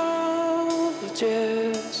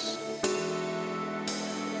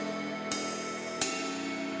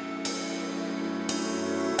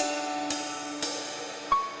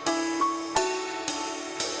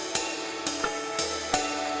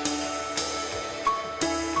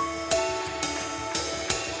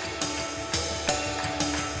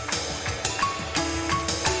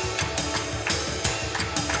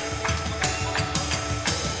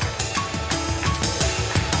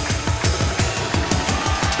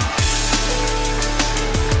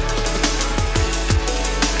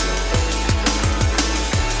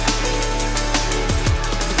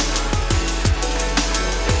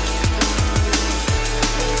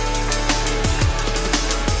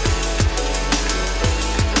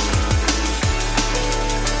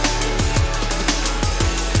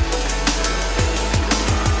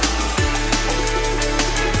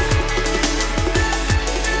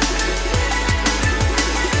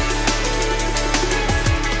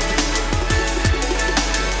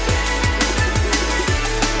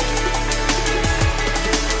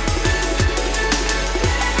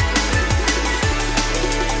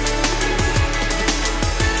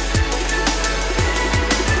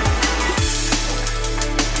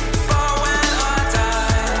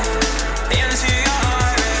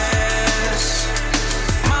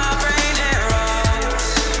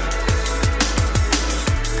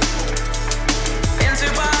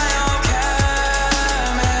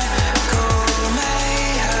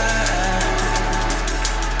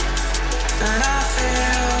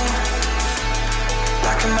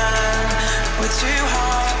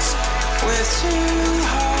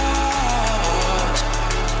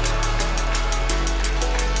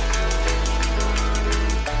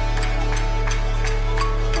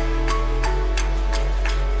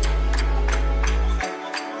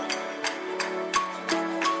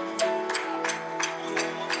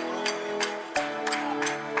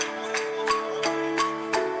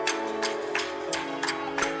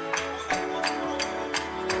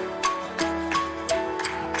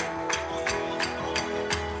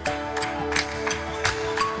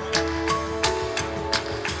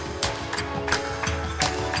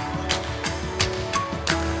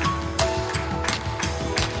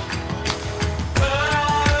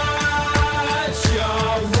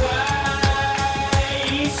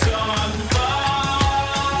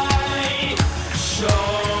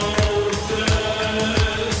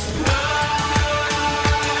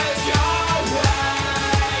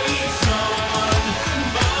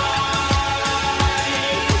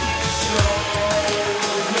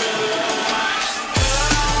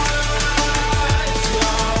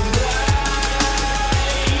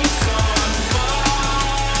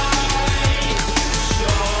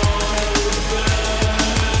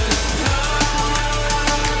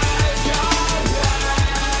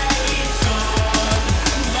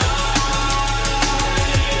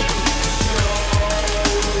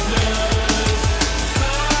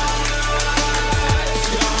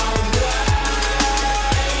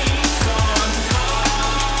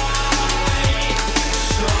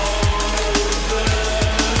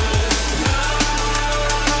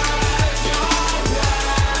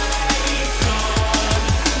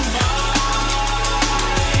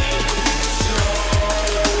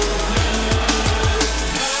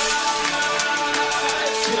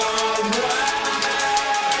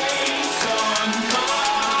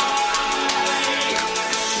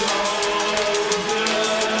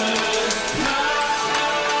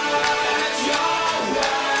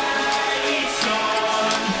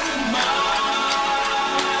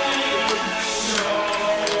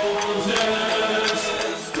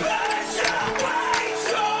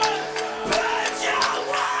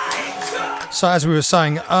 So as we were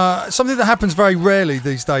saying, something that happens very rarely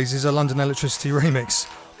these days is a London Electricity remix.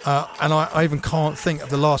 And I even can't think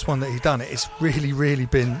of the last one that he'd done. It's really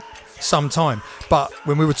been some time. But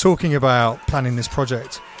when we were talking about planning this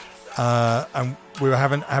project, and we were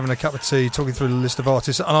having a cup of tea, talking through the list of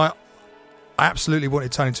artists, and I absolutely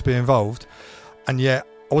wanted Tony to be involved, and yet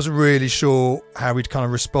I wasn't really sure how he'd kind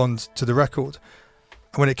of respond to the record.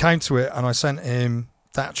 And when it came to it, and I sent him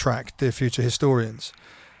that track, Dear Future Historians,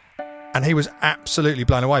 and he was absolutely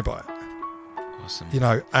blown away by it. Awesome. You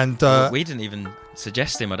know, and we didn't even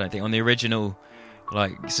suggest him, I don't think, on the original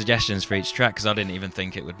suggestions for each track, because I didn't even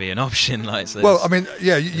think it would be an option. So well, I mean,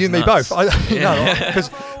 yeah, you and me both. Because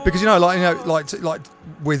like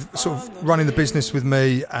with sort of running the business with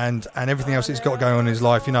me and everything else he's got going on in his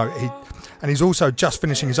life, he's also just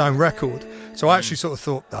finishing his own record. So I actually sort of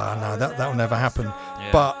thought, no, that will never happen. Yeah.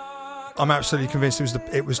 But I'm absolutely convinced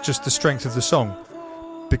it was just the strength of the song.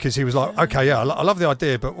 Because he was like, okay, yeah, I love the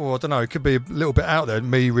idea, but I don't know, it could be a little bit out there,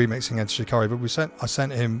 me remixing Ed Shikari, but I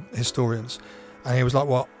sent him Historians, and he was like,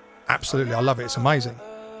 well, absolutely, I love it, it's amazing.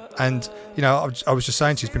 And, I was just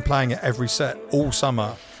saying to you, he's been playing it every set all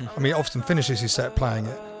summer. I mean, he often finishes his set playing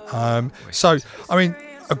it. So, I mean,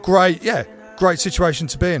 a great situation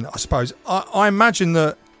to be in, I suppose. I imagine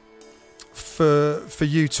that for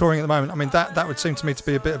you touring at the moment, I mean, that would seem to me to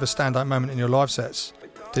be a bit of a standout moment in your live sets,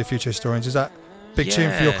 Dear Future Historians. Is that big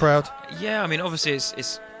tune for your crowd? Yeah, I mean, obviously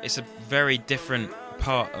it's a very different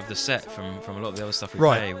part of the set from a lot of the other stuff we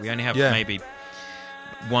play. We only have maybe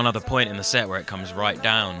one other point in the set where it comes right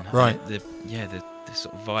down. Right. The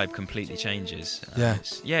sort of vibe completely changes.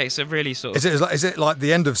 It's a really sort of... Is it like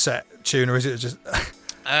the end of set tune, or is it just...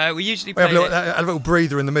 we usually play a little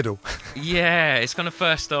breather in the middle. Yeah, it's kind of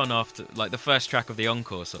first on after, like the first track of the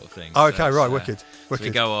encore sort of thing. Oh, okay, right, wicked. So we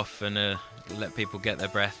go off and let people get their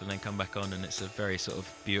breath and then come back on, and it's a very sort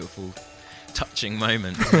of beautiful, touching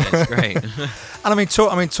moment. Yeah, it's great. And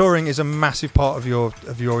I mean, touring is a massive part of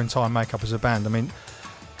your entire makeup as a band. I mean,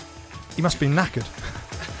 you must be knackered.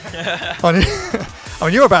 I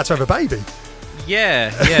mean, you're about to have a baby. Yeah.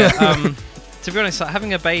 To be honest,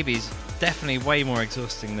 having a baby is definitely way more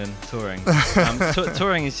exhausting than touring.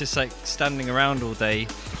 Touring is just like standing around all day,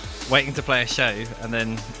 waiting to play a show, and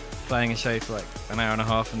then playing a show for like an hour and a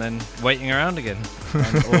half, and then waiting around again,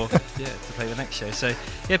 or to play the next show. So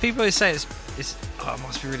yeah, people always say it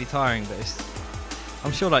must be really tiring, but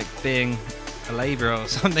I'm sure like being a labourer or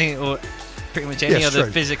something, or pretty much any other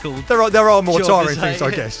physical. There are more tiring things,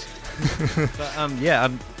 I guess. But I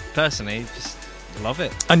personally just love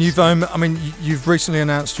it. And you've recently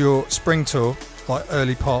announced your spring tour, like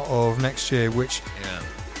early part of next year, which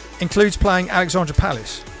includes playing Alexandra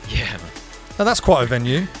Palace. Yeah. Now that's quite a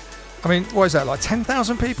venue. I mean, what is that, like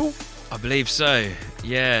 10,000 people? I believe so.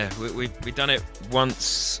 Yeah, we've done it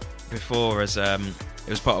once before as it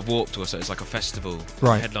was part of Warped Tour, so it's like a festival.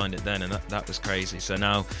 Right. We headlined it then, and that was crazy. So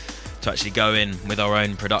now to actually go in with our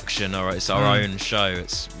own production, or it's our own show,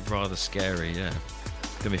 it's rather scary. Yeah,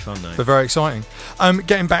 it's gonna be fun though. But very exciting.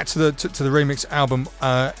 Getting back to the remix album,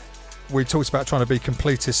 we talked about trying to be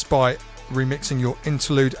completists by remixing your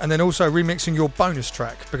interlude and then also remixing your bonus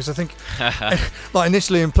track, because I think like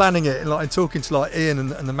initially in planning it, like in talking to like Ian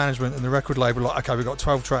and the management and the record label, like, okay, we've got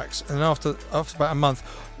 12 tracks, and then after about a month,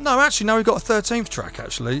 we've got a 13th track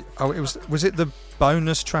actually. Oh, was it the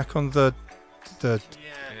bonus track on the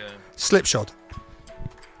Slipshod?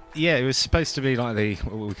 Yeah, it was supposed to be like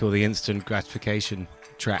what we call the instant gratification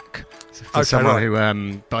track. For someone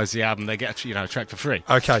who buys the album, they get a track for free.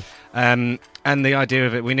 Okay. And the idea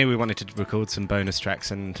of it, we knew we wanted to record some bonus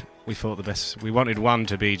tracks, and we thought we wanted one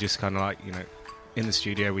to be just kind of like, in the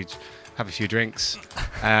studio, we'd have a few drinks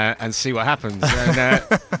and see what happens. And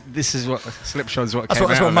this is what Slipshod's what came out.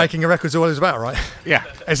 That's what making a record's all is about, right? Yeah.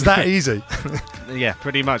 It's that easy. Yeah,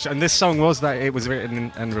 pretty much. And this song was that. It was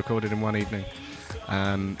written and recorded in one evening.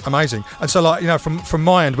 Amazing. And so from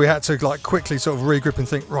my end, we had to like quickly sort of regroup and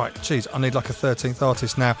think, right, geez, I need like a 13th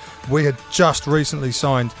artist now. We had just recently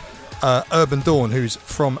signed Urban Dawn, who's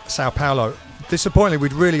from Sao Paulo. Disappointingly,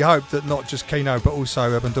 we'd really hoped that not just Kino but also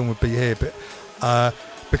Urban Dawn would be here, but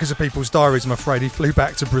because of people's diaries, I'm afraid he flew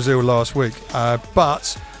back to Brazil last week.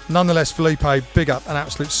 But nonetheless, Felipe, big up, an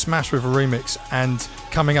absolute smash with a remix, and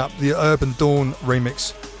coming up, the Urban Dawn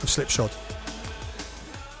remix of Slipshod.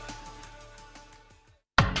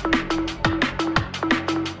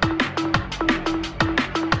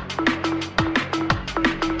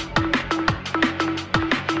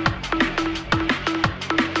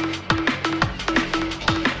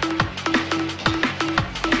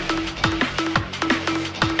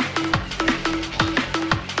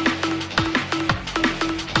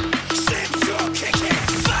 Slipshod kicking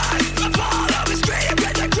fast, the ball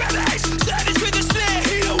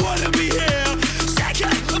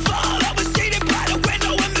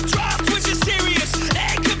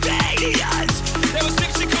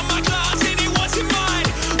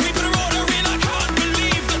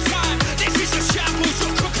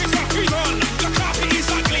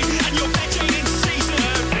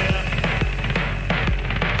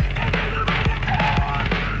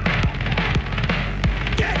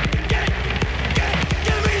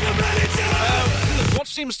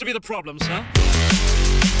seems to be the problem, sir?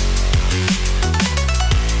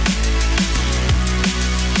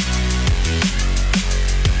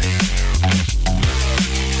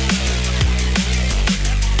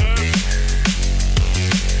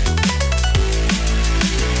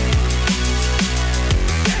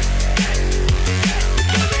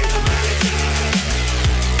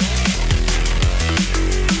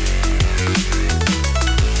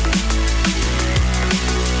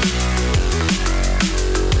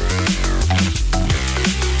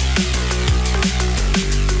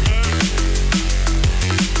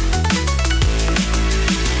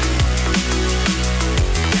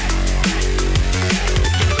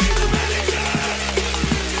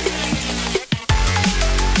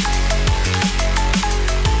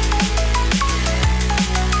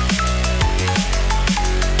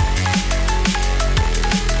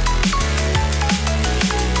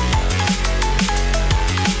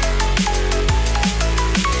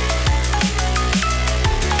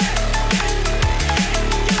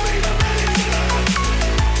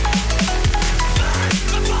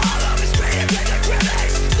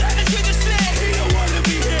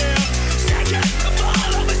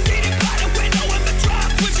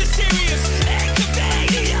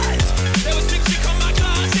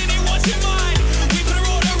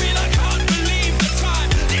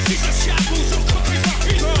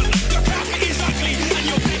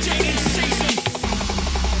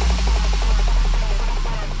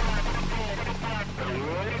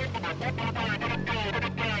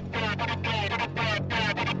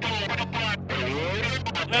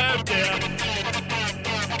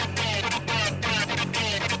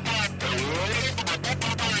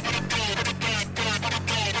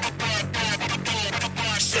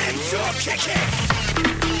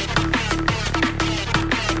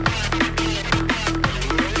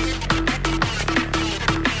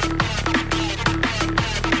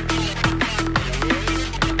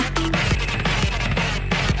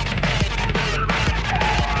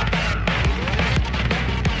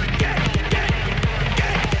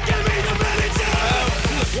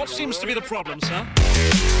 What seems to be the problem, sir?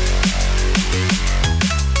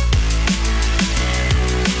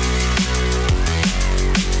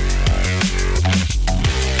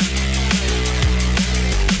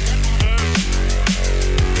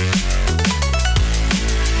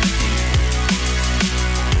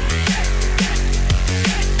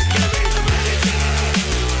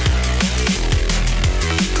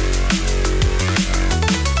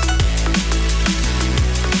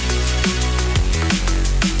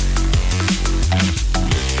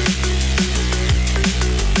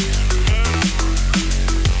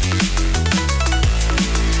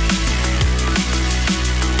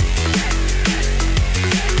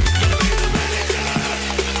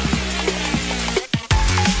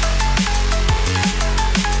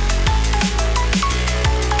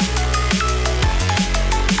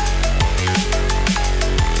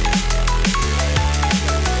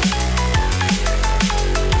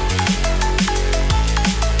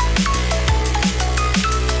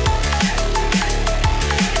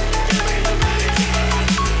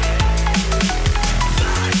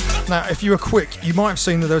 Now, if you were quick, you might have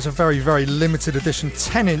seen that there was a very, very limited edition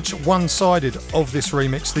 10-inch one-sided of this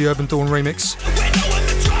remix, the Urban Dawn remix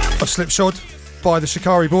of Slipshod by the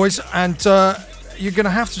Shikari Boys. And you're going to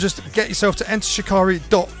have to just get yourself to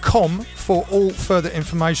entershikari.com for all further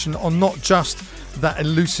information on not just that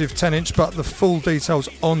elusive 10-inch, but the full details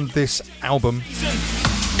on this album.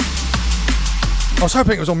 I was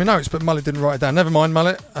hoping it was on my notes, but Mullet didn't write it down. Never mind,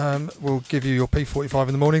 Mullet. We'll give you your P45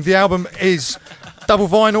 in the morning. The album is double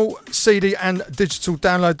vinyl, CD and digital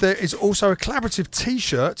download. There is also a collaborative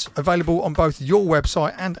T-shirt available on both your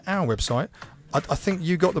website and our website. I think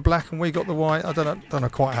you got the black and we got the white. I don't know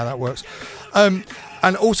quite how that works. And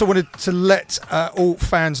also wanted to let all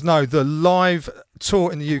fans know the live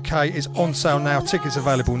tour in the UK is on sale now. Tickets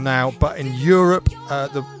available now. But in Europe,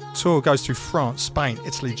 the tour goes through France, Spain,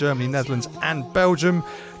 Italy, Germany, Netherlands and Belgium.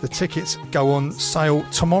 The tickets go on sale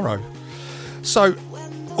tomorrow. So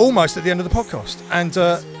almost at the end of the podcast. And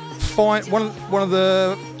one of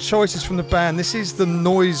the choices from the band, this is the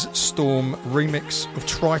Noise Storm remix of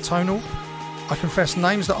Tritonal. I confess,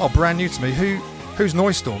 names that are brand new to me. Who's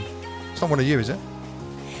Noise Storm? It's not one of you, is it?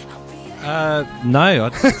 No, I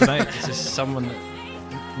don't know. It's just someone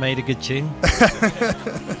that made a good tune.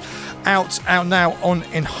 Out now on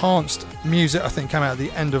Enhanced Music, I think came out at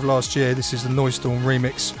the end of last year. This is the Noise Storm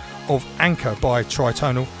remix of Anchor by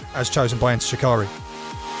Tritonal, as chosen by Enter Shikari.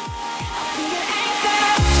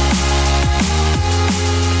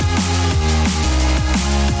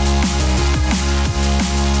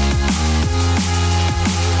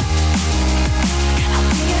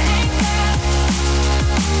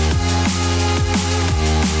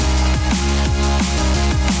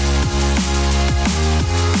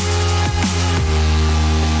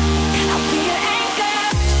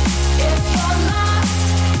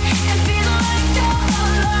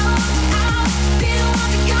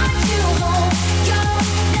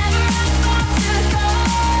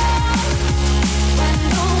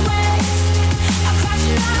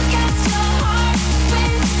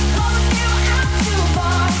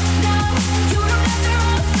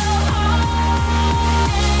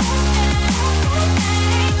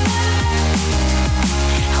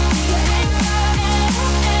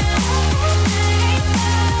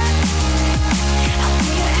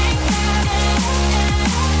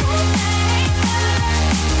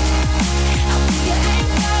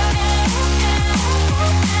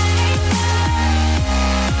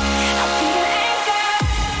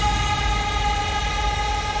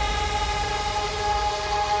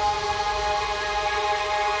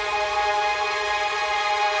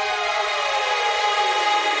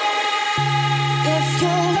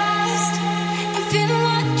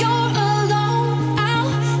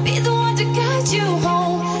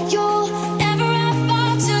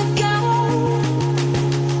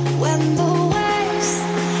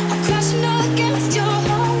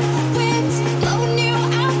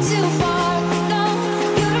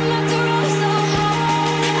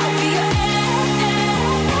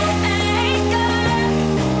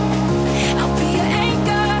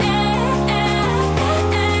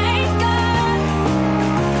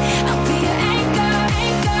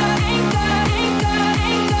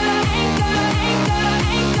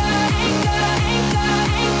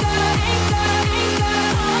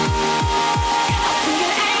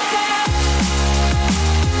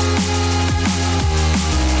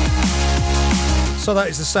 So that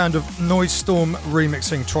is the sound of Noise Storm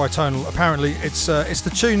remixing Tritonal. Apparently, it's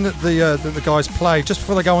the tune that the guys play just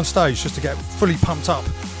before they go on stage, just to get fully pumped up.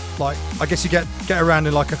 Like, I guess you get around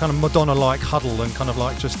in like a kind of Madonna-like huddle and kind of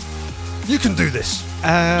like just, you can do this.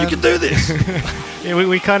 You can do this. Yeah,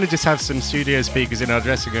 we kind of just have some studio speakers in our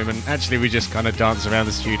dressing room, and actually we just kind of dance around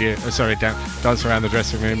the studio. Dance around the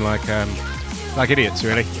dressing room like idiots,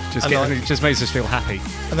 really. It just makes us feel happy.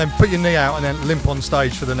 And then put your knee out and then limp on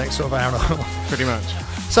stage for the next sort of hour and a half. Pretty much.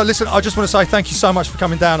 So listen, I just want to say thank you so much for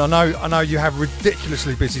coming down. I know you have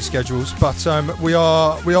ridiculously busy schedules, but we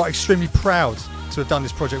are extremely proud to have done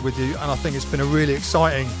this project with you, and I think it's been a really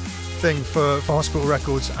exciting thing for Hospital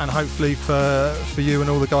Records, and hopefully for you and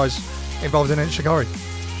all the guys involved in it, Shikari.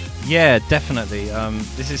 Yeah, definitely.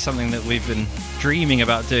 This is something that we've been dreaming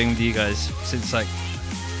about doing with you guys since like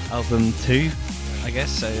album 2, I guess.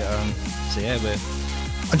 So yeah, we're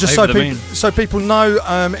and just so people know,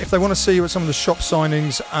 if they want to see you at some of the shop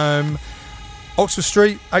signings, Oxford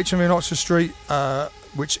Street, HMV in Oxford Street,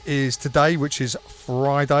 which is today, which is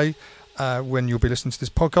Friday, when you'll be listening to this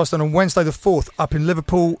podcast, and on Wednesday the 4th up in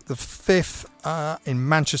Liverpool, the 5th in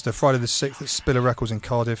Manchester, Friday the 6th at Spiller Records in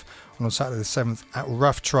Cardiff, and on Saturday the 7th at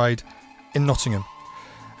Rough Trade in Nottingham.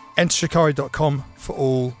 Enter Shikari.com for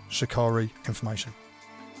all Shikari information.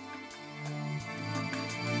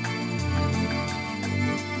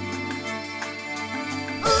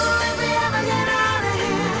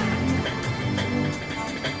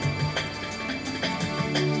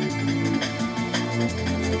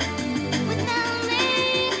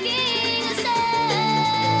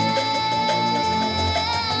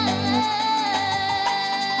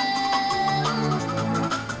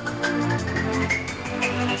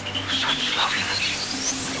 Such loveliness.